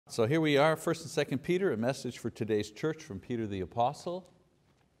So here we are, 1st and 2nd Peter, a message for today's church from Peter the Apostle.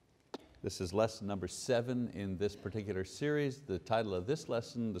 This is lesson number 7 in this particular series. The title of this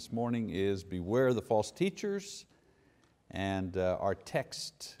lesson this morning is Beware the False Teachers, and our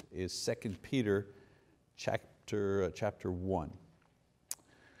text is 2nd Peter chapter 1.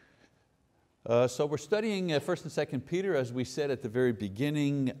 So we're studying 1st and 2nd Peter, as we said at the very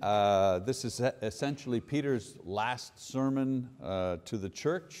beginning. This is essentially Peter's last sermon to the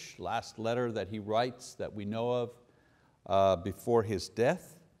church, last letter that he writes that we know of before his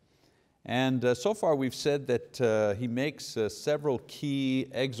death. And so far we've said that he makes several key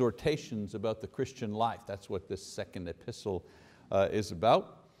exhortations about the Christian life. That's what this second epistle is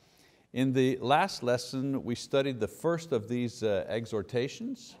about. In the last lesson we studied the first of these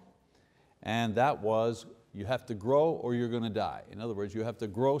exhortations, and that was, you have to grow or you're going to die. In other words, you have to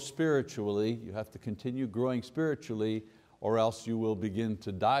grow spiritually, you have to continue growing spiritually, or else you will begin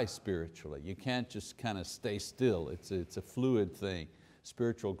to die spiritually. You can't just kind of stay still. It's a fluid thing.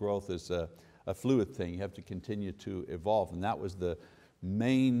 Spiritual growth is a fluid thing. You have to continue to evolve. And that was the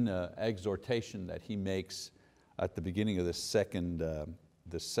main exhortation that he makes at the beginning of the second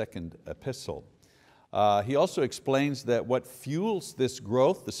epistle. He also explains that what fuels this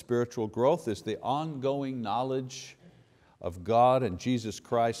growth, the spiritual growth, is the ongoing knowledge of God and Jesus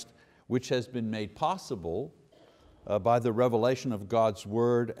Christ, which has been made possible by the revelation of God's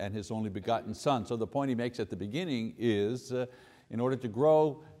word and His only begotten Son. So the point he makes at the beginning is, in order to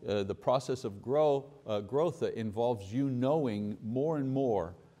grow, the process of growth involves you knowing more and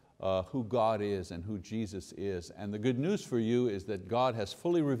more who God is and who Jesus is. And the good news for you is that God has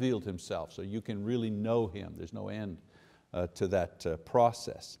fully revealed Himself, so you can really know Him. There's no end to that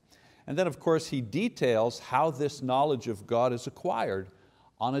process. And then of course he details how this knowledge of God is acquired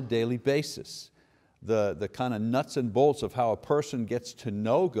on a daily basis. The kind of nuts and bolts of how a person gets to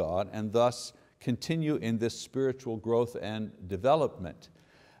know God and thus continue in this spiritual growth and development.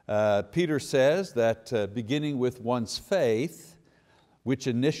 Peter says that beginning with one's faith, which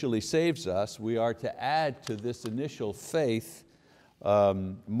initially saves us, we are to add to this initial faith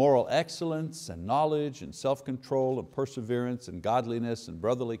moral excellence and knowledge and self-control and perseverance and godliness and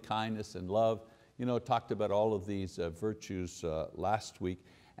brotherly kindness and love. Talked about all of these virtues last week.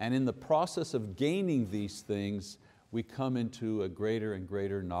 And in the process of gaining these things, we come into a greater and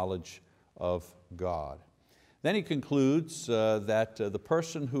greater knowledge of God. Then he concludes that the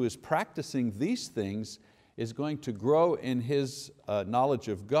person who is practicing these things is going to grow in his knowledge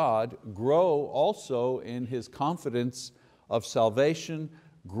of God, grow also in his confidence of salvation,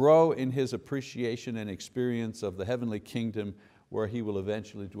 grow in his appreciation and experience of the heavenly kingdom where he will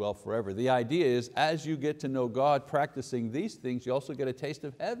eventually dwell forever. The idea is, as you get to know God practicing these things, you also get a taste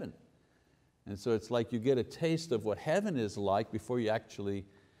of heaven. And so it's like you get a taste of what heaven is like before you actually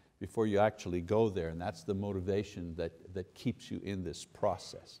go there, and that's the motivation that keeps you in this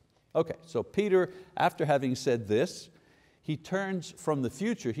process. Okay, so Peter, after having said this, he turns from the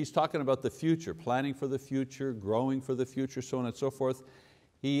future. He's talking about the future, planning for the future, growing for the future, so on and so forth.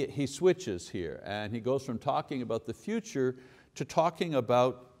 He switches here, and he goes from talking about the future to talking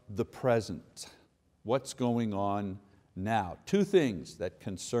about the present, what's going on now. Two things that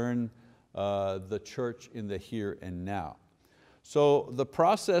concern the church in the here and now. So the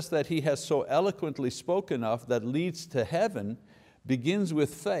process that he has so eloquently spoken of that leads to heaven begins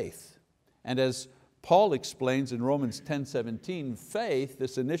with faith. And as Paul explains in Romans 10:17, faith,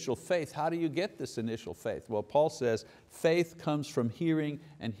 this initial faith, how do you get this initial faith? Well, Paul says faith comes from hearing,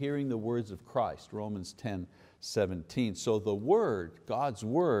 and hearing the words of Christ, Romans 10:17. So the word, God's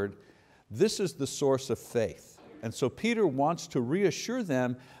word, this is the source of faith. And so Peter wants to reassure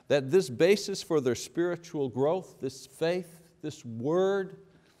them that this basis for their spiritual growth, this faith, this word,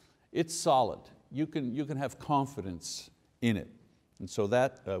 it's solid. You can have confidence in it. And so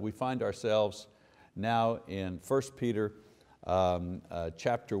that we find ourselves now in 1 Peter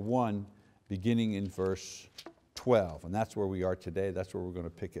chapter 1, beginning in verse 12. And that's where we are today. That's where we're going to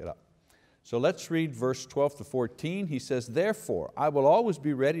pick it up. So let's read verse 12 to 14. He says, "Therefore, I will always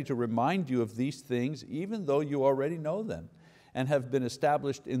be ready to remind you of these things, even though you already know them and have been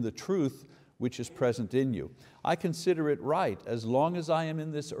established in the truth which is present in you. I consider it right, as long as I am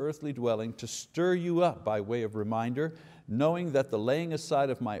in this earthly dwelling, to stir you up by way of reminder, knowing that the laying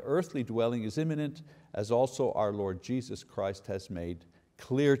aside of my earthly dwelling is imminent, as also our Lord Jesus Christ has made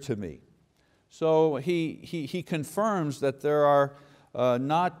clear to me." So he confirms that there are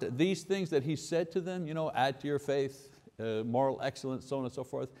not these things that he said to them, add to your faith, moral excellence, so on and so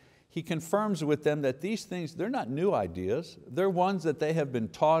forth. He confirms with them that these things, they're not new ideas. They're ones that they have been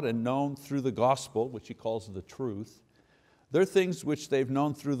taught and known through the gospel, which he calls the truth. They're things which they've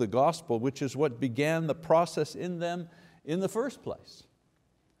known through the gospel, which is what began the process in them in the first place.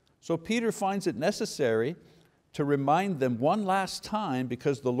 So Peter finds it necessary to remind them one last time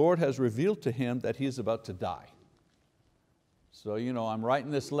because the Lord has revealed to him that he is about to die. So I'm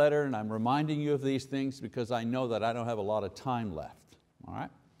writing this letter and I'm reminding you of these things because I know that I don't have a lot of time left. All right?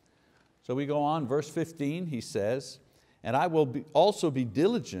 So we go on, verse 15, he says, and I will also be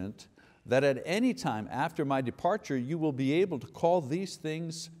diligent that at any time after my departure you will be able to call these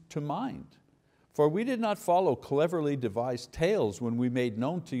things to mind. For we did not follow cleverly devised tales when we made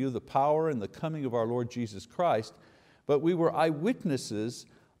known to you the power and the coming of our Lord Jesus Christ, but we were eyewitnesses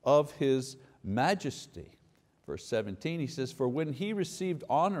of His majesty. Verse 17, he says, for when He received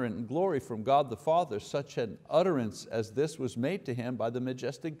honor and glory from God the Father, such an utterance as this was made to Him by the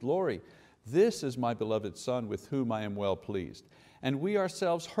majestic glory. This is my beloved Son with whom I am well pleased. And we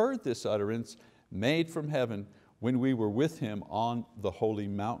ourselves heard this utterance made from heaven when we were with Him on the holy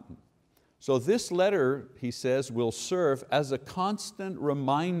mountain. So this letter, he says, will serve as a constant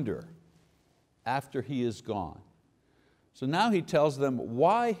reminder after He is gone. So now he tells them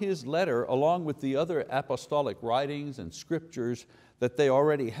why his letter, along with the other apostolic writings and scriptures that they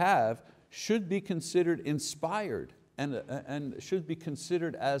already have, should be considered inspired and should be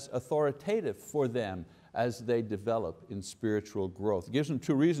considered as authoritative for them as they develop in spiritual growth. He gives them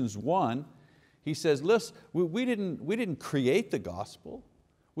two reasons. One, he says, listen, we didn't create the gospel.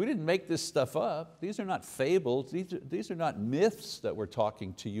 We didn't make this stuff up. These are not fables. These are not myths that we're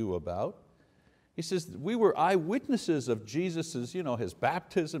talking to you about. He says, we were eyewitnesses of Jesus' His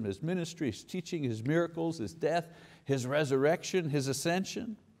baptism, His ministry, His teaching, His miracles, His death, His resurrection, His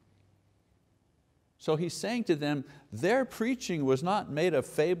ascension. So he's saying to them, their preaching was not made of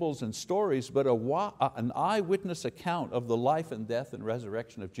fables and stories, but an eyewitness account of the life and death and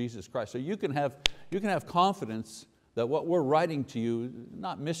resurrection of Jesus Christ. So you can have confidence that what we're writing to you,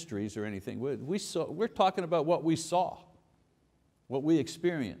 not mysteries or anything, we're talking about what we saw, what we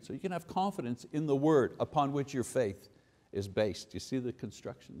experienced. So you can have confidence in the word upon which your faith is based. You see the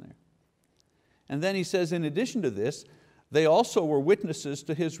construction there? And then he says, in addition to this, they also were witnesses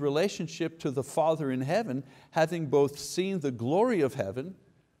to His relationship to the Father in heaven, having both seen the glory of heaven,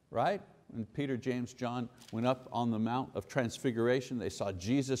 right? When Peter, James, John went up on the Mount of Transfiguration, they saw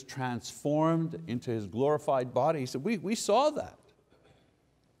Jesus transformed into His glorified body. He said, we saw that.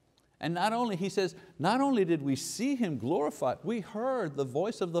 And not only, he says, not only did we see Him glorified, we heard the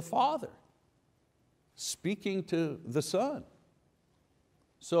voice of the Father speaking to the Son.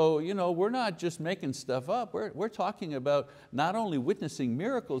 So we're not just making stuff up, we're talking about not only witnessing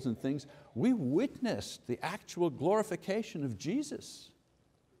miracles and things, we witnessed the actual glorification of Jesus.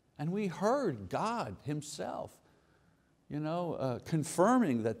 And we heard God Himself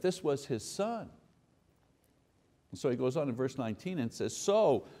confirming that this was His Son. And so he goes on in verse 19 and says,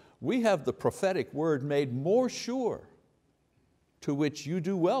 so we have the prophetic word made more sure, to which you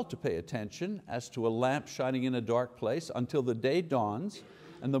do well to pay attention as to a lamp shining in a dark place until the day dawns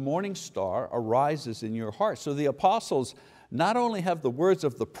and the morning star arises in your heart. So the apostles not only have the words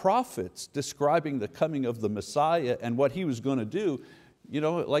of the prophets describing the coming of the Messiah and what He was going to do,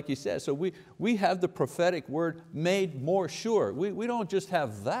 like he said, so we have the prophetic word made more sure. We don't just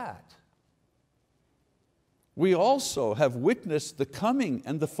have that. We also have witnessed the coming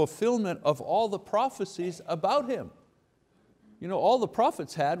and the fulfillment of all the prophecies about Him. All the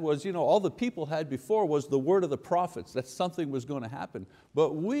prophets had was, all the people had before was the word of the prophets, that something was going to happen.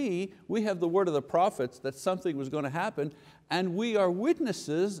 But we have the word of the prophets that something was going to happen, and we are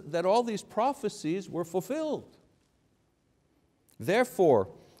witnesses that all these prophecies were fulfilled. Therefore,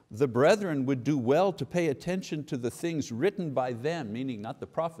 the brethren would do well to pay attention to the things written by them, meaning not the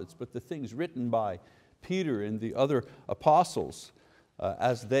prophets, but the things written by Peter and the other apostles,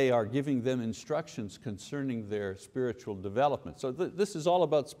 as they are giving them instructions concerning their spiritual development. So this is all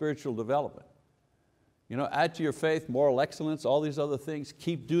about spiritual development. Add to your faith moral excellence, all these other things.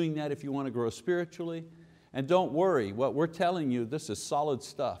 Keep doing that if you want to grow spiritually. And don't worry, what we're telling you, this is solid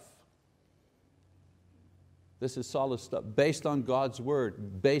stuff. This is solid stuff based on God's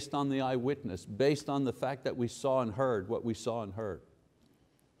word, based on the eyewitness, based on the fact that we saw and heard what we saw and heard.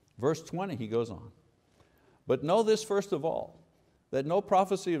 Verse 20, he goes on. But know this first of all, that no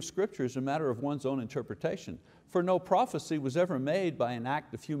prophecy of Scripture is a matter of one's own interpretation. For no prophecy was ever made by an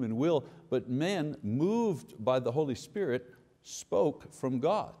act of human will, but men moved by the Holy Spirit spoke from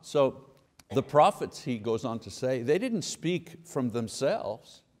God. So the prophets, he goes on to say, they didn't speak from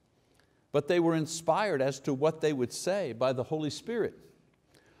themselves, but they were inspired as to what they would say by the Holy Spirit.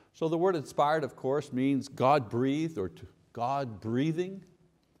 So the word inspired, of course, means God-breathed or God breathing.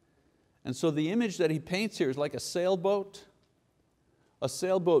 And so the image that he paints here is like a sailboat a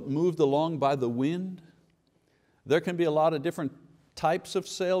sailboat moved along by the wind. There can be a lot of different types of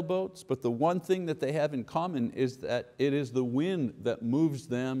sailboats, but the one thing that they have in common is that it is the wind that moves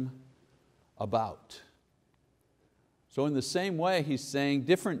them about. So in the same way, he's saying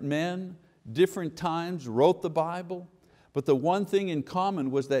different men, different times wrote the Bible, but the one thing in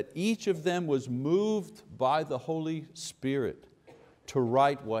common was that each of them was moved by the Holy Spirit to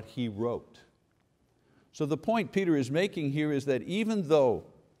write what he wrote. So the point Peter is making here is that even though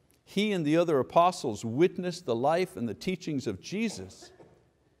he and the other apostles witnessed the life and the teachings of Jesus,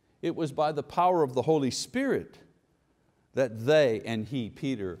 it was by the power of the Holy Spirit that they and he,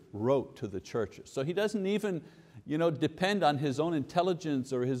 Peter, wrote to the churches. So he doesn't even depend on his own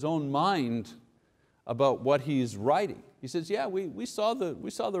intelligence or his own mind about what he's writing. He says, yeah, we saw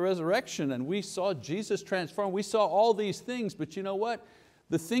the resurrection and we saw Jesus transform. We saw all these things, but you know what?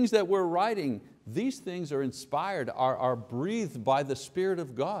 The things that we're writing, these things are inspired, are breathed by the Spirit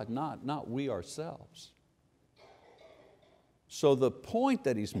of God, not we ourselves. So the point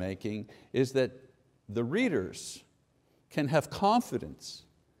that he's making is that the readers can have confidence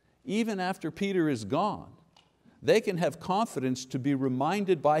even after Peter is gone. They can have confidence to be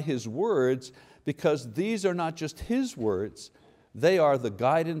reminded by his words, because these are not just his words, they are the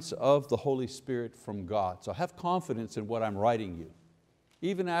guidance of the Holy Spirit from God. So have confidence in what I'm writing you.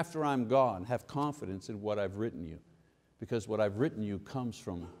 Even after I'm gone, have confidence in what I've written you, because what I've written you comes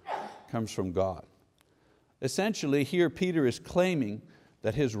from God. Essentially, here Peter is claiming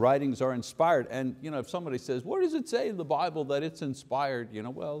that his writings are inspired. And if somebody says, where does it say in the Bible that it's inspired?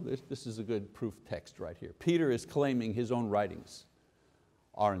 Well, this is a good proof text right here. Peter is claiming his own writings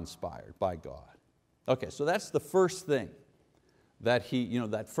are inspired by God. Okay, so that's the first thing that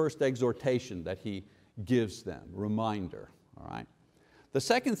that first exhortation that he gives them, reminder, all right? The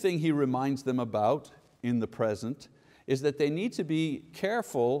second thing he reminds them about in the present is that they need to be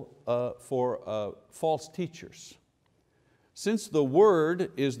careful for false teachers. Since the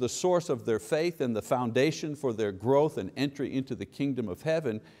Word is the source of their faith and the foundation for their growth and entry into the kingdom of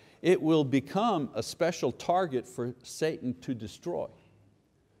heaven, it will become a special target for Satan to destroy.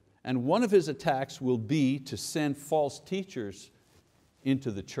 And one of his attacks will be to send false teachers into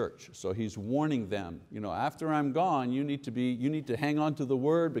the church. So he's warning them, after I'm gone, you need to hang on to the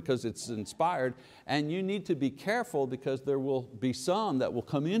Word because it's inspired, and you need to be careful because there will be some that will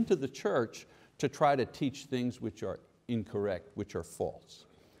come into the church to try to teach things which are incorrect, which are false.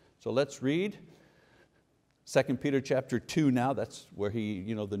 So let's read 2 Peter chapter 2 now. That's where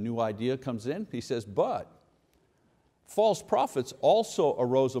the new idea comes in. He says, but false prophets also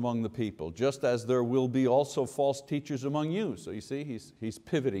arose among the people, just as there will be also false teachers among you. So you see, he's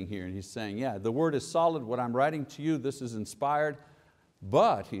pivoting here and he's saying, yeah, the Word is solid, what I'm writing to you, this is inspired,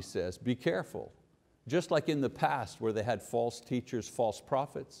 but he says, be careful. Just like in the past where they had false teachers, false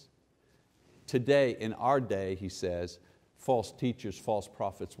prophets, today, in our day, he says, false teachers, false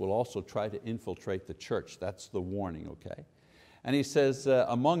prophets will also try to infiltrate the church. That's the warning, okay? And he says,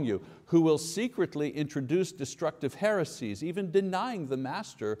 among you, who will secretly introduce destructive heresies, even denying the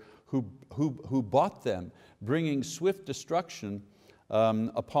master who bought them, bringing swift destruction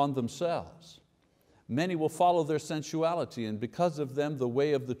upon themselves. Many will follow their sensuality, and because of them the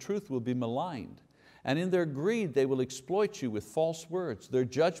way of the truth will be maligned. And in their greed they will exploit you with false words. Their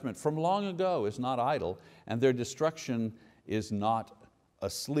judgment from long ago is not idle, and their destruction is not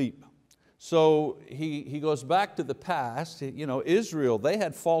asleep. So he goes back to the past. Israel, they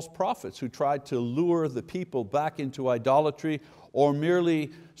had false prophets who tried to lure the people back into idolatry, or merely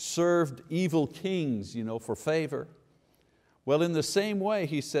served evil kings for favor. Well, in the same way,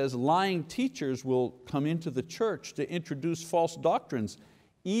 he says, lying teachers will come into the church to introduce false doctrines,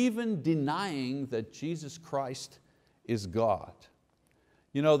 even denying that Jesus Christ is God.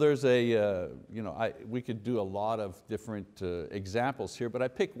 There's we could do a lot of different examples here, but I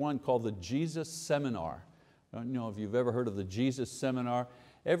picked one called the Jesus Seminar. I don't know if you've ever heard of the Jesus Seminar.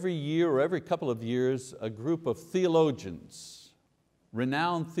 Every year or every couple of years, a group of theologians,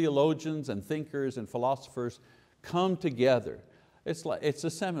 renowned theologians and thinkers and philosophers come together. It's a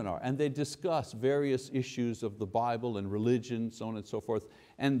seminar, and they discuss various issues of the Bible and religion, so on and so forth.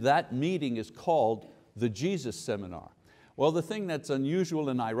 And that meeting is called the Jesus Seminar. Well, the thing that's unusual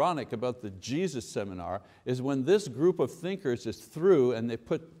and ironic about the Jesus Seminar is when this group of thinkers is through and they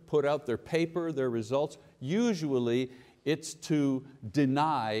put out their paper, their results, usually it's to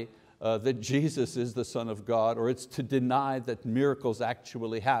deny that Jesus is the Son of God, or it's to deny that miracles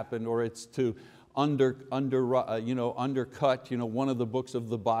actually happened, or it's to undercut one of the books of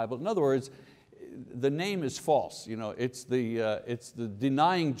the Bible. In other words, the name is false. It's the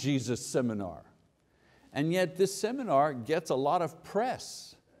Denying Jesus Seminar. and yet this seminar gets a lot of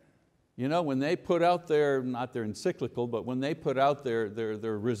press. You know, when they put out their, not their encyclical, but when they put out their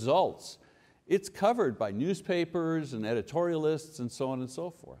results, it's covered by newspapers and editorialists and so on and so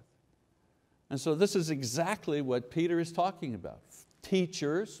forth. And so this is exactly what Peter is talking about.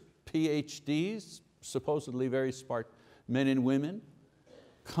 Teachers, PhDs, supposedly very smart men and women,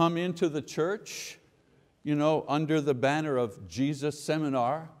 come into the church, you know, under the banner of Jesus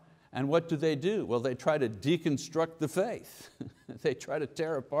Seminar, and what do? Well, they try to deconstruct the faith. They try to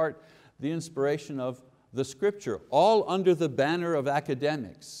tear apart the inspiration of the Scripture, all under the banner of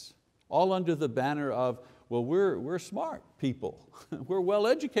academics, all under the banner of, well, we're smart people, we're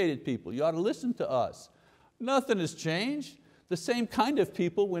well-educated people, you ought to listen to us. Nothing has changed. The same kind of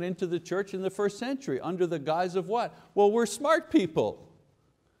people went into the church in the first century under the guise of what? Well, we're smart people,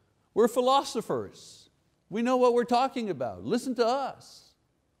 we're philosophers, we know what we're talking about, listen to us.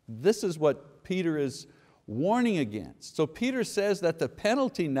 This is what Peter is warning against. So Peter says that the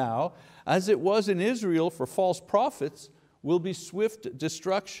penalty now, as it was in Israel for false prophets, will be swift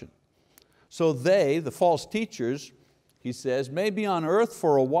destruction. So they, the false teachers, he says, may be on earth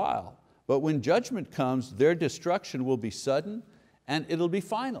for a while, but when judgment comes, their destruction will be sudden and it'll be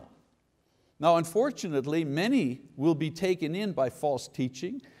final. Now, unfortunately, many will be taken in by false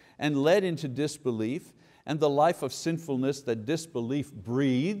teaching and led into disbelief and the life of sinfulness that disbelief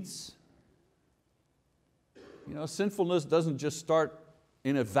breeds. You know, sinfulness doesn't just start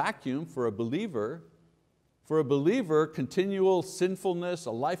in a vacuum for a believer. For a believer, continual sinfulness,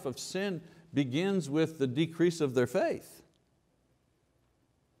 a life of sin, begins with the decrease of their faith,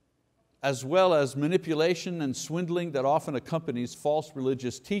 as well as manipulation and swindling that often accompanies false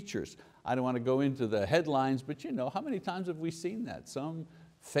religious teachers. I don't want to go into the headlines, but you know, how many times have we seen that? Some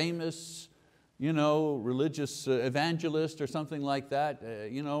famous, you know, religious evangelist or something like that,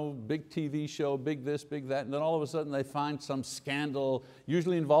 you know, big TV show, big this, big that, and then all of a sudden they find some scandal,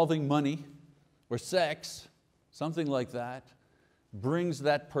 usually involving money or sex, something like that, brings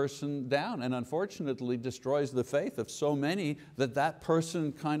that person down and unfortunately destroys the faith of so many that that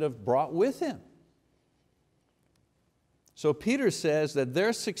person kind of brought with him. So Peter says that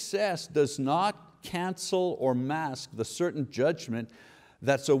their success does not cancel or mask the certain judgment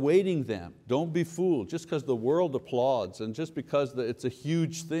that's awaiting them. Don't be fooled. Just because the world applauds and just because it's a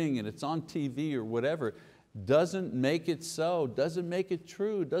huge thing and it's on TV or whatever, doesn't make it so, doesn't make it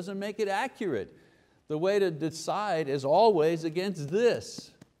true, doesn't make it accurate. The way to decide is always against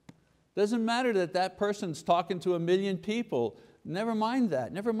this. Doesn't matter that that person's talking to 1 million people. Never mind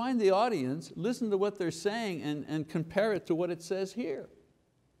that, never mind the audience. Listen to what they're saying and compare it to what it says here.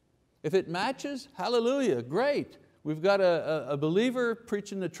 If it matches, hallelujah, great. We've got a believer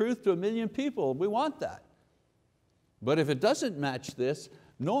preaching the truth to 1 million people. We want that. But if it doesn't match this,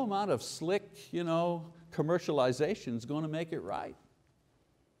 no amount of slick, you know, commercialization is going to make it right.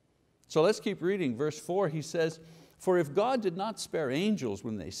 So let's keep reading. Verse 4, he says, "For if God did not spare angels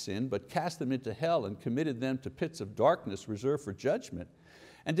when they sinned, but cast them into hell and committed them to pits of darkness reserved for judgment,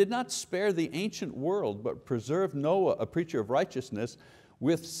 and did not spare the ancient world, but preserved Noah, a preacher of righteousness,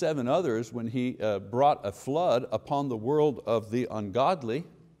 with 7 others when he brought a flood upon the world of the ungodly,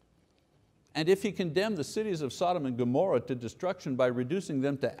 and if he condemned the cities of Sodom and Gomorrah to destruction by reducing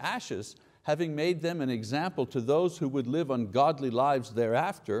them to ashes, having made them an example to those who would live ungodly lives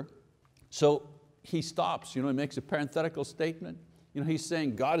thereafter." So he stops, you know, he makes a parenthetical statement. You know, he's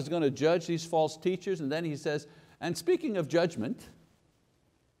saying God is going to judge these false teachers, and then he says, and speaking of judgment,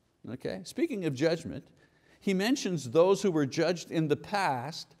 okay, speaking of judgment, he mentions those who were judged in the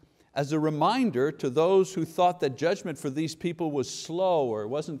past as a reminder to those who thought that judgment for these people was slow or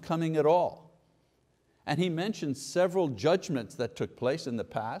wasn't coming at all. And he mentions several judgments that took place in the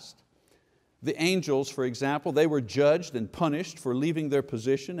past. The angels, for example, they were judged and punished for leaving their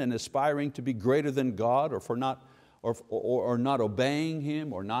position and aspiring to be greater than God, or for not obeying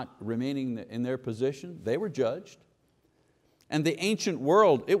Him, or not remaining in their position. They were judged. And the ancient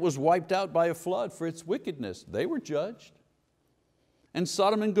world, it was wiped out by a flood for its wickedness. They were judged. And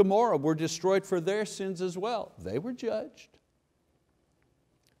Sodom and Gomorrah were destroyed for their sins as well. They were judged.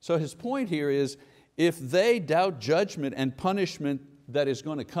 So his point here is, if they doubt judgment and punishment that is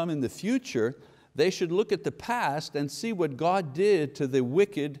going to come in the future, they should look at the past and see what God did to the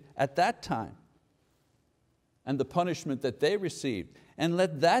wicked at that time and the punishment that they received. And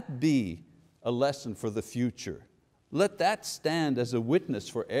let that be a lesson for the future. Let that stand as a witness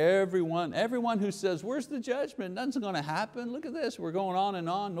for everyone who says, where's the judgment? Nothing's going to happen. Look at this, we're going on and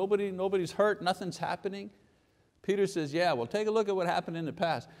on. Nobody's hurt, nothing's happening. Peter says, yeah, well, take a look at what happened in the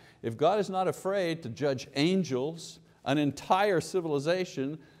past. If God is not afraid to judge angels, an entire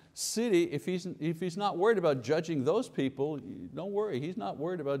civilization, city, if he's not worried about judging those people, don't worry, he's not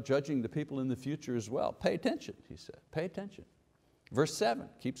worried about judging the people in the future as well. Pay attention, he said, pay attention. Verse 7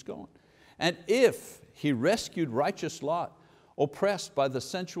 keeps going. And if he rescued righteous Lot, oppressed by the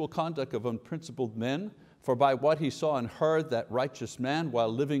sensual conduct of unprincipled men, for by what he saw and heard, that righteous man, while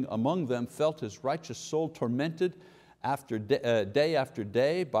living among them, felt his righteous soul tormented day after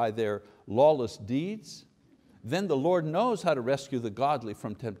day by their lawless deeds, then the Lord knows how to rescue the godly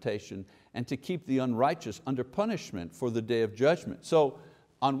from temptation and to keep the unrighteous under punishment for the day of judgment. So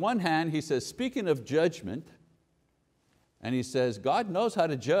on one hand, he says, speaking of judgment, and he says, God knows how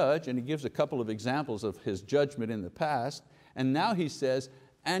to judge, and he gives a couple of examples of his judgment in the past, and now he says,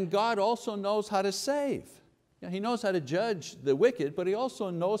 and God also knows how to save. He knows how to judge the wicked, but he also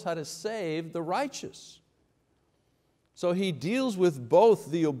knows how to save the righteous. So he deals with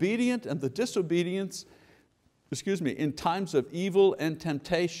both the obedient and the disobedience, in times of evil and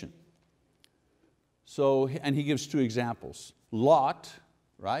temptation. So, and he gives two examples. Lot,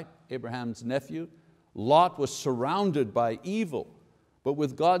 right, Abraham's nephew, Lot was surrounded by evil, but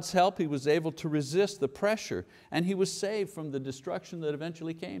with God's help he was able to resist the pressure, and he was saved from the destruction that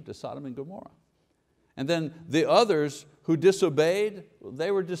eventually came to Sodom and Gomorrah. And then the others who disobeyed,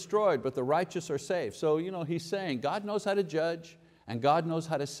 they were destroyed, but the righteous are saved. So he's saying God knows how to judge and God knows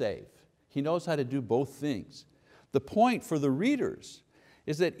how to save. He knows how to do both things. The point for the readers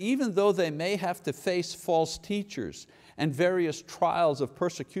is that even though they may have to face false teachers and various trials of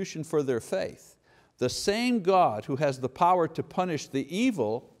persecution for their faith, the same God who has the power to punish the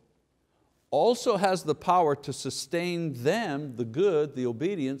evil also has the power to sustain them, the good, the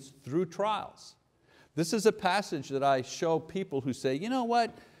obedience, through trials. This is a passage that I show people who say, you know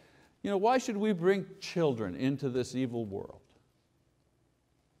what, why should we bring children into this evil world?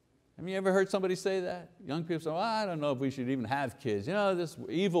 Have you ever heard somebody say that? Young people say, well, I don't know if we should even have kids. This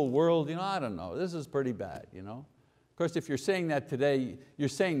evil world, I don't know, this is pretty bad. Of course, if you're saying that today, you're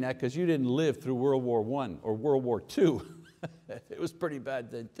saying that because you didn't live through World War I or World War II. It was pretty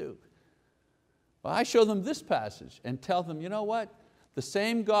bad then too. Well, I show them this passage and tell them, you know what? The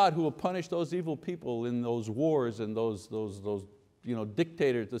same God who will punish those evil people in those wars and those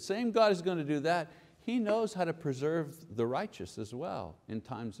dictators, the same God is going to do that. He knows how to preserve the righteous as well in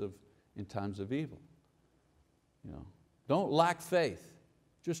times of evil. Don't lack faith,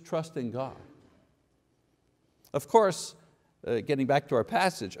 just trust in God. Of course, getting back to our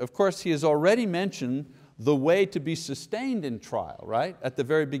passage, of course he has already mentioned the way to be sustained in trial, right? At the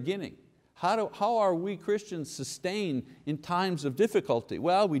very beginning. How are we Christians sustained in times of difficulty?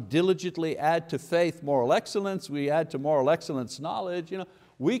 Well, we diligently add to faith moral excellence, we add to moral excellence knowledge.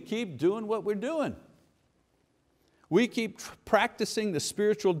 We keep doing what we're doing. We keep practicing the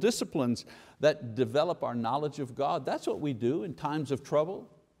spiritual disciplines that develop our knowledge of God. That's what we do in times of trouble.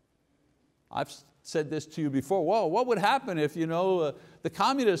 I've said this to you before. Whoa, what would happen if the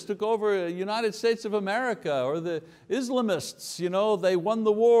communists took over the United States of America, or the Islamists, they won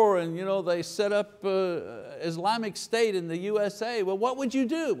the war and they set up Islamic State in the USA? Well, what would you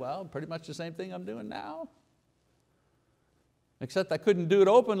do? Well, pretty much the same thing I'm doing now. Except I couldn't do it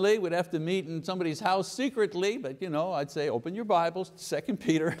openly. We'd have to meet in somebody's house secretly, but I'd say, open your Bibles, 2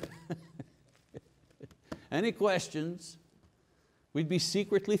 Peter. Any questions? We'd be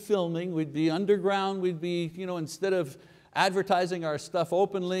secretly filming, we'd be underground, we'd be, instead of advertising our stuff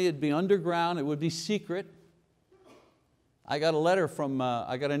openly, it'd be underground, it would be secret. I got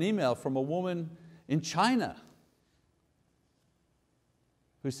an email from a woman in China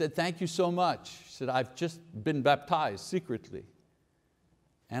who said, thank you so much. She said, I've just been baptized secretly,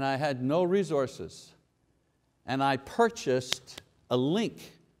 and I had no resources, and I purchased a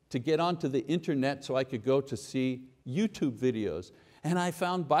link to get onto the internet so I could go to see YouTube videos. And I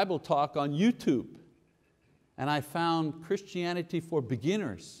found Bible Talk on YouTube. And I found Christianity for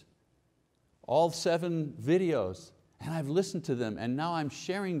Beginners, all 7 videos. And I've listened to them, and now I'm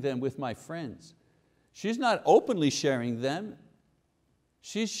sharing them with my friends. She's not openly sharing them.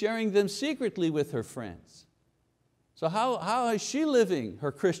 She's sharing them secretly with her friends. So how is she living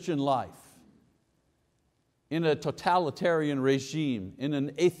her Christian life? In a totalitarian regime, in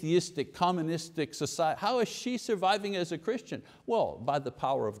an atheistic, communistic society. How is she surviving as a Christian? Well, by the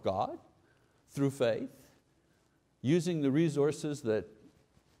power of God, through faith, using the resources that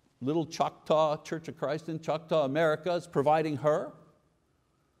little Choctaw Church of Christ in Choctaw, America is providing her.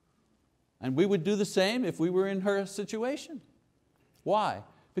 And we would do the same if we were in her situation. Why?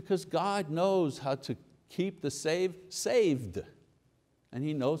 Because God knows how to keep the saved, and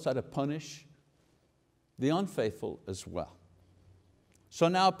He knows how to punish the unfaithful as well. So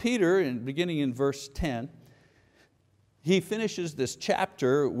now Peter, beginning in verse 10, he finishes this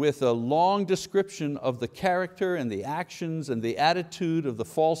chapter with a long description of the character and the actions and the attitude of the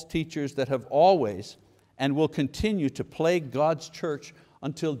false teachers that have always and will continue to plague God's church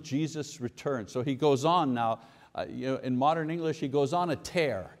until Jesus returns. So he goes on now, in modern English, he goes on a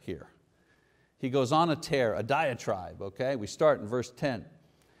tear here. He goes on a tear, a diatribe, okay? We start in verse 10.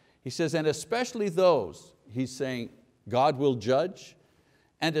 He says, and especially those, he's saying God will judge,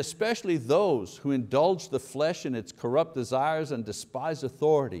 and especially those who indulge the flesh in its corrupt desires and despise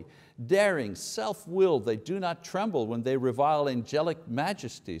authority. Daring, self-willed, they do not tremble when they revile angelic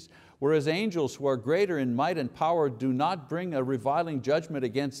majesties, whereas angels who are greater in might and power do not bring a reviling judgment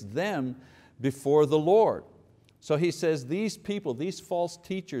against them before the Lord. So he says these people, these false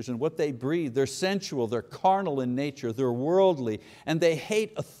teachers and what they breathe, they're sensual, they're carnal in nature, they're worldly, and they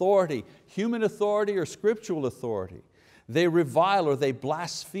hate authority, human authority or scriptural authority. They revile or they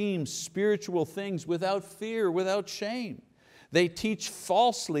blaspheme spiritual things without fear, without shame. They teach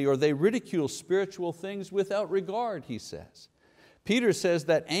falsely or they ridicule spiritual things without regard, he says. Peter says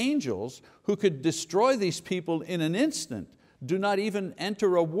that angels who could destroy these people in an instant do not even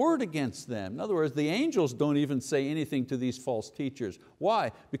enter a word against them. In other words, the angels don't even say anything to these false teachers.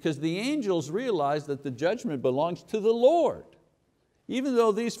 Why? Because the angels realize that the judgment belongs to the Lord. Even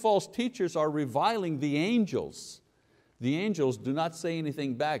though these false teachers are reviling the angels do not say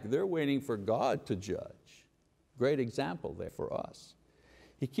anything back. They're waiting for God to judge. Great example there for us.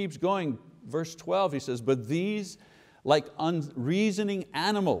 He keeps going, verse 12, he says, but these, like unreasoning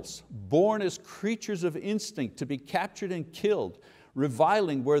animals, born as creatures of instinct to be captured and killed,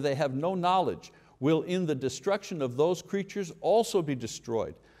 reviling where they have no knowledge, will in the destruction of those creatures also be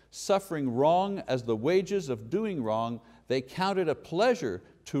destroyed. Suffering wrong as the wages of doing wrong, they count it a pleasure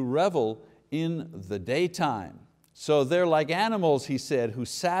to revel in the daytime. So they're like animals, he said, who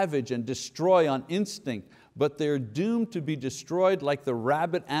savage and destroy on instinct, but they're doomed to be destroyed like the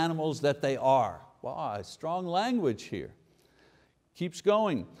rabid animals that they are. Wow, strong language here. Keeps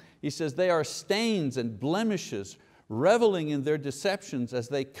going. He says they are stains and blemishes, reveling in their deceptions as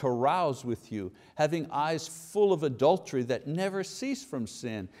they carouse with you, having eyes full of adultery that never cease from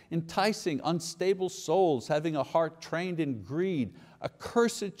sin, enticing unstable souls, having a heart trained in greed,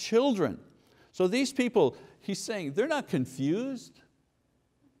 accursed children. So these people, he's saying, they're not confused.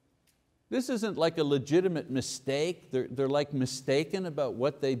 This isn't like a legitimate mistake. They're like mistaken about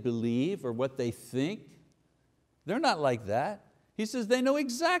what they believe or what they think. They're not like that. He says they know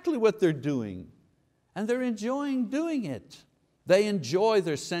exactly what they're doing and they're enjoying doing it. They enjoy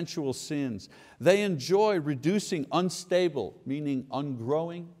their sensual sins. They enjoy reducing unstable, meaning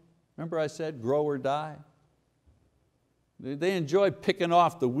ungrowing. Remember I said grow or die? They enjoy picking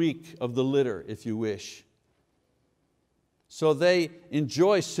off the weak of the litter, if you wish. So they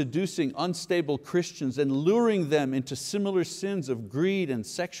enjoy seducing unstable Christians and luring them into similar sins of greed and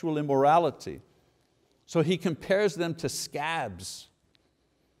sexual immorality. So he compares them to scabs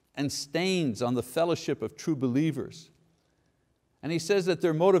and stains on the fellowship of true believers. And he says that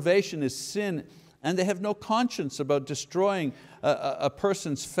their motivation is sin and they have no conscience about destroying a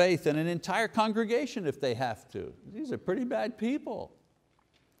person's faith and an entire congregation if they have to. These are pretty bad people.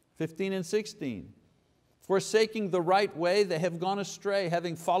 15 and 16. Forsaking the right way, they have gone astray,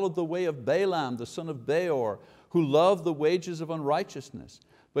 having followed the way of Balaam, the son of Beor, who loved the wages of unrighteousness.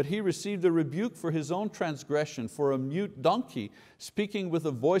 But he received a rebuke for his own transgression, for a mute donkey, speaking with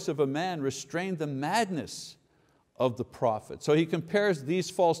the voice of a man, restrained the madness of the prophet. So he compares these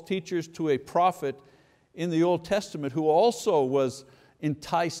false teachers to a prophet in the Old Testament who also was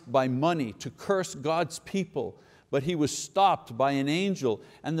enticed by money to curse God's people, but he was stopped by an angel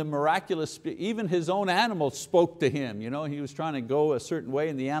and the miraculous, even his own animal spoke to him. He was trying to go a certain way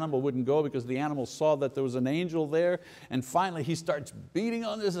and the animal wouldn't go because the animal saw that there was an angel there, and finally he starts beating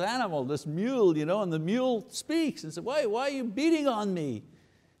on this animal, this mule, and the mule speaks and says, why are you beating on me?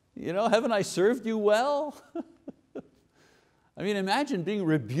 Haven't I served you well? I mean, imagine being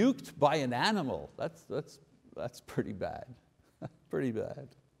rebuked by an animal. That's pretty bad, pretty bad.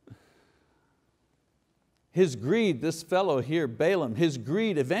 His greed, this fellow here, Balaam, his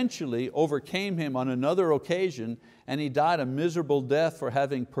greed eventually overcame him on another occasion and he died a miserable death for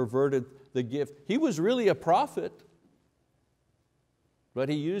having perverted the gift. He was really a prophet, but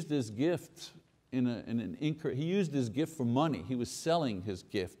he used his gift he used his gift for money. He was selling his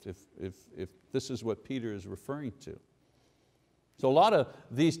gift, if this is what Peter is referring to. So a lot of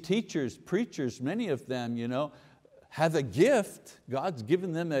these teachers, preachers, many of them have a gift. God's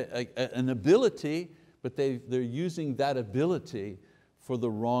given them an ability, but they're using that ability for the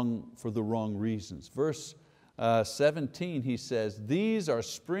wrong reasons. Verse 17, he says, these are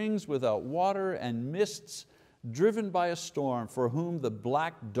springs without water and mists driven by a storm, for whom the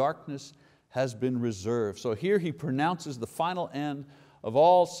black darkness has been reserved. So here he pronounces the final end of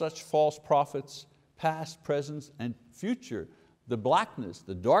all such false prophets, past, present, and future. The blackness,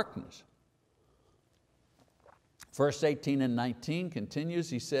 the darkness. Verse 18 and 19 continues,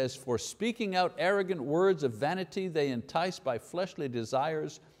 he says, for speaking out arrogant words of vanity, they entice by fleshly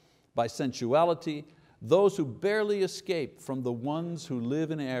desires, by sensuality, those who barely escape from the ones who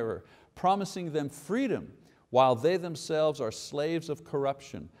live in error, promising them freedom, while they themselves are slaves of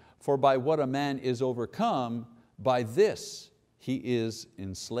corruption. For by what a man is overcome, by this he is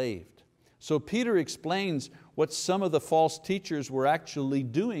enslaved. So Peter explains what some of the false teachers were actually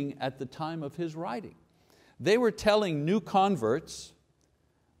doing at the time of his writing. They were telling new converts,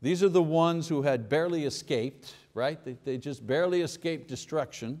 these are the ones who had barely escaped, right? They just barely escaped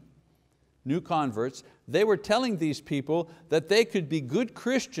destruction, new converts. They were telling these people that they could be good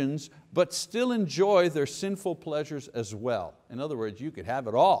Christians but still enjoy their sinful pleasures as well. In other words, you could have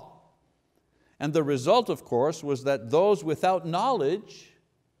it all. And the result, of course, was that those without knowledge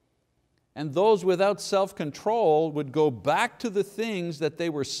and those without self-control would go back to the things that they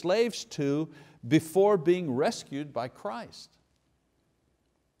were slaves to before being rescued by Christ.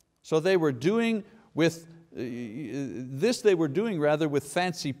 So they were doing with with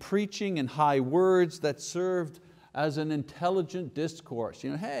fancy preaching and high words that served as an intelligent discourse.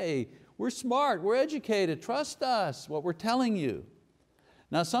 Hey, we're smart, we're educated, trust us, what we're telling you.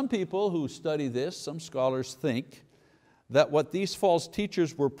 Now some people who study this, some scholars think that what these false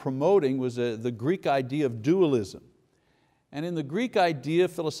teachers were promoting was the Greek idea of dualism. And in the Greek idea,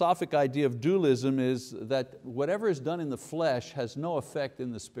 philosophic idea of dualism is that whatever is done in the flesh has no effect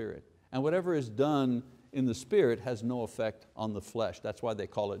in the spirit. And whatever is done in the spirit has no effect on the flesh. That's why they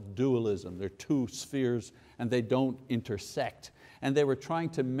call it dualism. They're two spheres and they don't intersect. And they were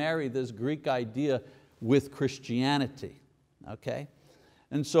trying to marry this Greek idea with Christianity. Okay?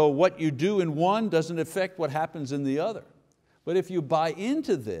 And so what you do in one doesn't affect what happens in the other. But if you buy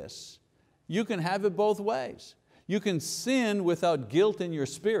into this, you can have it both ways. You can sin without guilt in your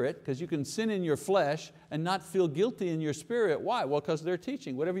spirit, because you can sin in your flesh and not feel guilty in your spirit. Why? Well, because they're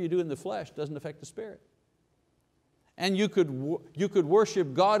teaching whatever you do in the flesh doesn't affect the spirit. And you could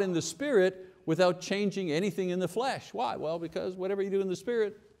worship God in the spirit without changing anything in the flesh. Why? Well, because whatever you do in the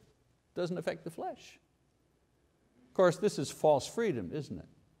spirit doesn't affect the flesh. Of course, this is false freedom, isn't it?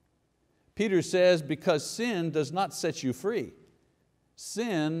 Peter says, because sin does not set you free.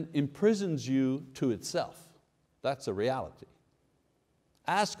 Sin imprisons you to itself. That's a reality.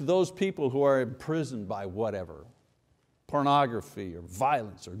 Ask those people who are imprisoned by whatever, pornography or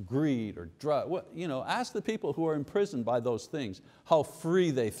violence or greed or drug. Ask the people who are imprisoned by those things how free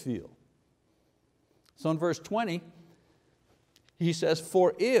they feel. So in verse 20, he says,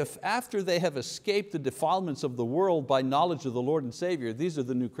 for if after they have escaped the defilements of the world by knowledge of the Lord and Savior, these are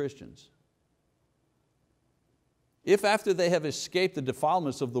the new Christians. If after they have escaped the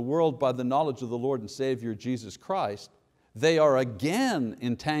defilements of the world by the knowledge of the Lord and Savior Jesus Christ, they are again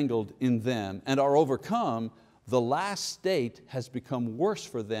entangled in them and are overcome, the last state has become worse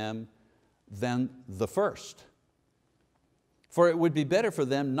for them than the first. For it would be better for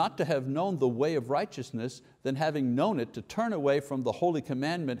them not to have known the way of righteousness than having known it to turn away from the holy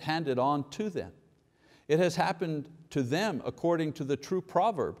commandment handed on to them. It has happened to them according to the true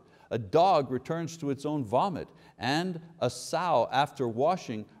proverb, a dog returns to its own vomit, and a sow after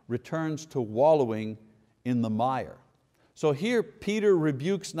washing returns to wallowing in the mire. So here Peter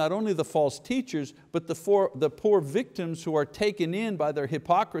rebukes not only the false teachers, but the poor victims who are taken in by their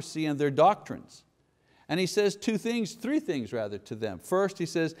hypocrisy and their doctrines. And he says three things to them. First, he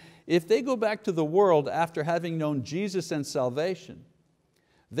says, if they go back to the world after having known Jesus and salvation,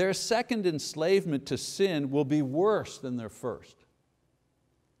 their second enslavement to sin will be worse than their first.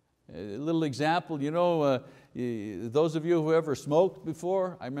 A little example, those of you who ever smoked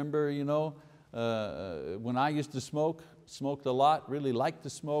before, I remember when I used to smoked a lot, really liked to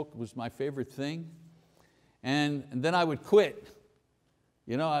smoke, was my favorite thing. And then I would quit.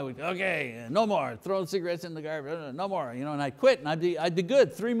 I would, okay, no more, throw the cigarettes in the garbage, no more, and I'd quit and I'd be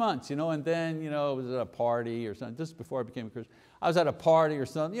good 3 months, and then I was at a party or something, just before I became a Christian. I was at a party or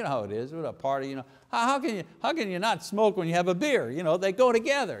something, you know how it is, at a party, how can you not smoke when you have a beer? They go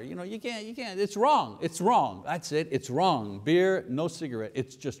together, you can't, it's wrong, that's it, it's wrong. Beer, no cigarette,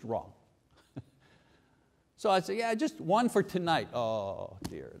 it's just wrong. So I'd say, yeah, just one for tonight. Oh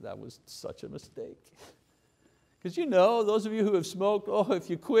dear, that was such a mistake. Because those of you who have smoked, if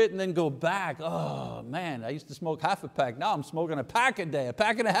you quit and then go back, oh man, I used to smoke half a pack, now I'm smoking a pack a day, a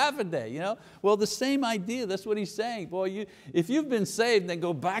pack and a half a day. Well, the same idea, that's what he's saying. Boy, if you've been saved and then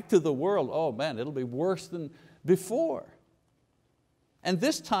go back to the world, oh man, it'll be worse than before. And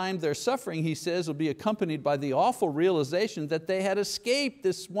this time their suffering, he says, will be accompanied by the awful realization that they had escaped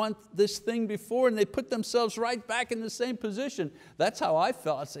this thing before, and they put themselves right back in the same position. That's how I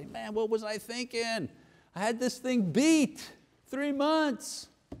felt. I'd say, man, what was I thinking? I had this thing beat 3 months.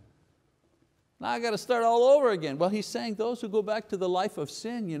 Now I got to start all over again. Well, he's saying those who go back to the life of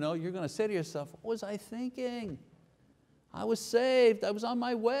sin, you're going to say to yourself, what was I thinking? I was saved, I was on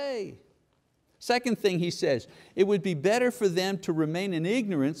my way. Second thing he says, it would be better for them to remain in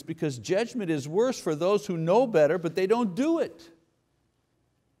ignorance because judgment is worse for those who know better, but they don't do it.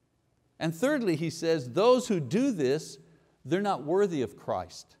 And thirdly, he says, those who do this, they're not worthy of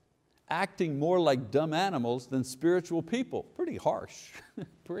Christ, acting more like dumb animals than spiritual people. Pretty harsh,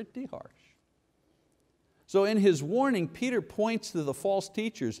 pretty harsh. So in his warning, Peter points to the false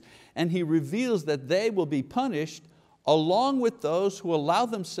teachers and he reveals that they will be punished along with those who allow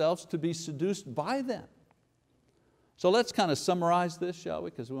themselves to be seduced by them. So let's kind of summarize this, shall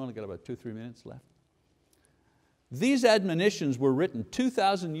we? Because we only got about 2-3 minutes left. These admonitions were written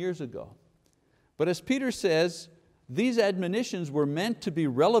 2,000 years ago. But as Peter says, these admonitions were meant to be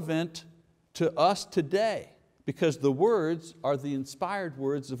relevant to us today because the words are the inspired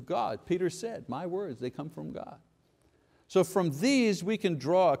words of God. Peter said, my words, they come from God. So from these we can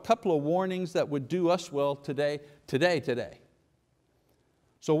draw a couple of warnings that would do us well today.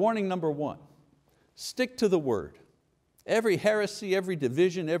 So warning number 1, stick to the word. Every heresy, every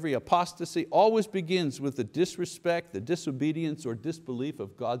division, every apostasy always begins with the disrespect, the disobedience, or disbelief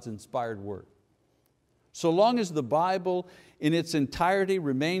of God's inspired word. So long as the Bible in its entirety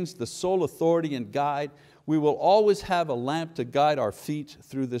remains the sole authority and guide, we will always have a lamp to guide our feet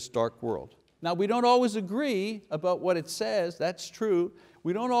through this dark world. Now we don't always agree about what it says, that's true.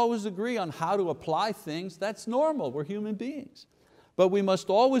 We don't always agree on how to apply things, that's normal, we're human beings. But we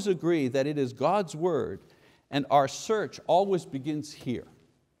must always agree that it is God's word and our search always begins here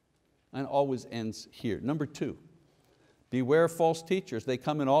and always ends here. Number 2, beware false teachers. They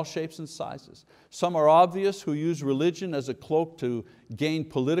come in all shapes and sizes. Some are obvious who use religion as a cloak to gain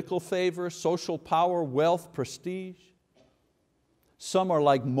political favor, social power, wealth, prestige. Some are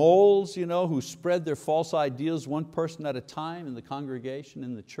like moles, who spread their false ideals one person at a time in the congregation,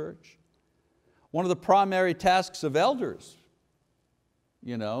 in the church. One of the primary tasks of elders,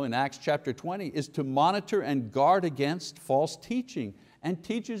 in Acts chapter 20, is to monitor and guard against false teaching and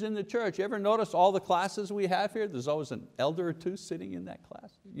teachers in the church. You ever notice all the classes we have here? There's always an elder or two sitting in that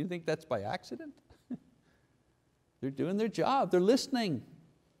class. You think that's by accident? They're doing their job, they're listening,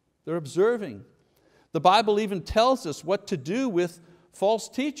 they're observing. The Bible even tells us what to do with false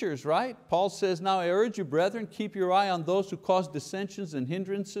teachers, right? Paul says, now I urge you, brethren, keep your eye on those who cause dissensions and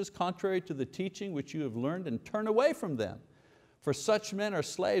hindrances contrary to the teaching which you have learned, and turn away from them. For such men are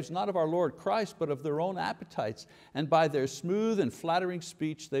slaves, not of our Lord Christ, but of their own appetites, and by their smooth and flattering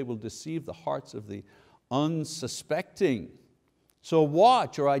speech they will deceive the hearts of the unsuspecting. So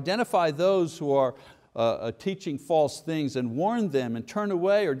watch or identify those who are teaching false things and warn them and turn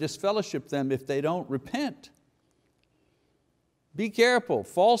away or disfellowship them if they don't repent. Be careful,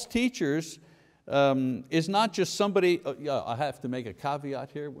 false teachers is not just somebody, I have to make a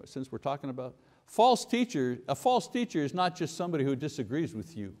caveat here since we're talking about, a false teacher is not just somebody who disagrees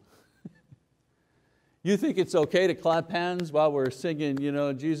with you. You think it's okay to clap hands while we're singing,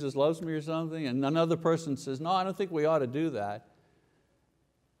 Jesus loves me or something, and another person says, no, I don't think we ought to do that.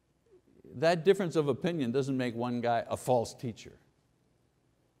 That difference of opinion doesn't make one guy a false teacher.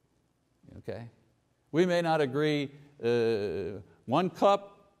 Okay? We may not agree 1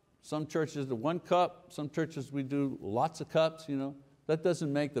 cup, some churches do 1 cup, some churches we do lots of cups. That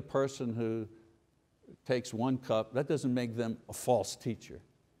doesn't make the person who takes 1 cup, that doesn't make them a false teacher.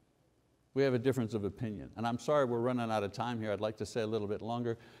 We have a difference of opinion. And I'm sorry we're running out of time here. I'd like to say a little bit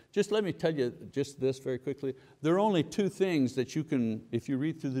longer. Just let me tell you just this very quickly. There are only 2 things that you can, if you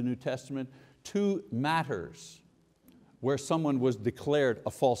read through the New Testament, 2 matters where someone was declared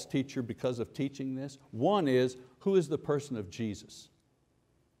a false teacher because of teaching this. One is, who is the person of Jesus?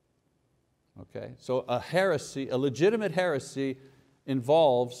 Okay, so a heresy, a legitimate heresy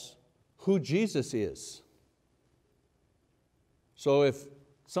involves who Jesus is. So if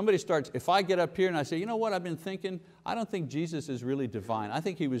somebody starts, if I get up here and I say, you know what I've been thinking, I don't think Jesus is really divine. I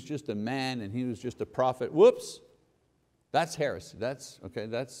think He was just a man and He was just a prophet. Whoops, that's heresy.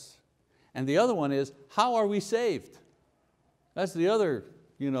 And the other one is, how are we saved? That's the other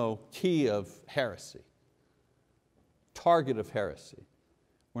key of heresy, target of heresy.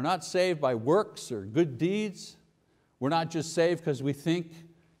 We're not saved by works or good deeds. We're not just saved because we think,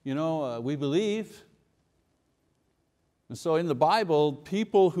 we believe. And so in the Bible,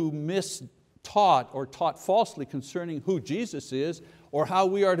 people who miss taught or taught falsely concerning who Jesus is or how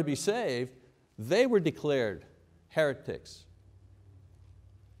we are to be saved, they were declared heretics.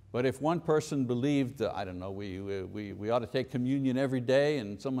 But if one person believed, I don't know, we ought to take communion every day,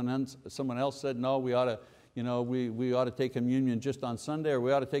 and someone else said, no, we ought to take communion just on Sunday, or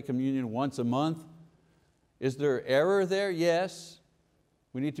we ought to take communion once a month. Is there error there? Yes.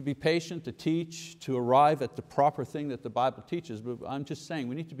 We need to be patient to teach, to arrive at the proper thing that the Bible teaches, but I'm just saying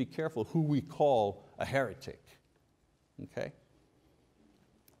we need to be careful who we call a heretic. Okay?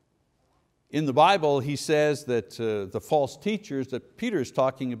 In the Bible, he says that the false teachers that Peter is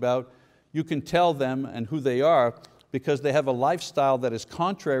talking about, you can tell them and who they are because they have a lifestyle that is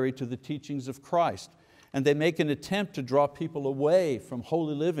contrary to the teachings of Christ. And they make an attempt to draw people away from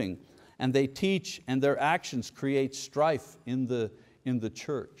holy living. And they teach, and their actions create strife in the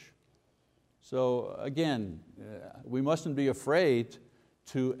church. So again, we mustn't be afraid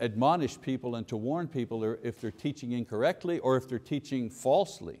to admonish people and to warn people if they're teaching incorrectly or if they're teaching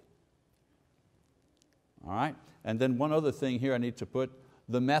falsely. All right, and then one other thing here I need to put,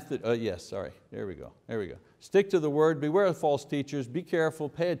 the method, there we go. Stick to the word, beware of false teachers, be careful,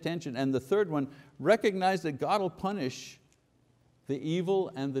 pay attention. And the third one, recognize that God will punish the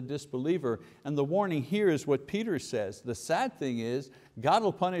evil and the disbeliever. And the warning here is what Peter says. The sad thing is, God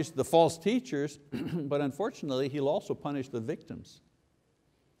will punish the false teachers, but unfortunately He'll also punish the victims.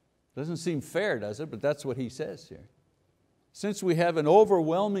 Doesn't seem fair, does it? But that's what he says here. Since we have an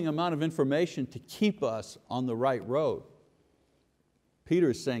overwhelming amount of information to keep us on the right road,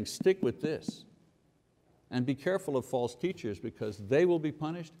 Peter is saying, stick with this and be careful of false teachers because they will be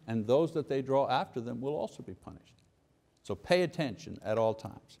punished and those that they draw after them will also be punished. So pay attention at all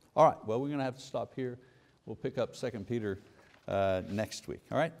times. All right, well, we're going to have to stop here. We'll pick up 2 Peter next week.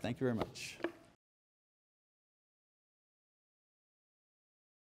 All right, thank you very much.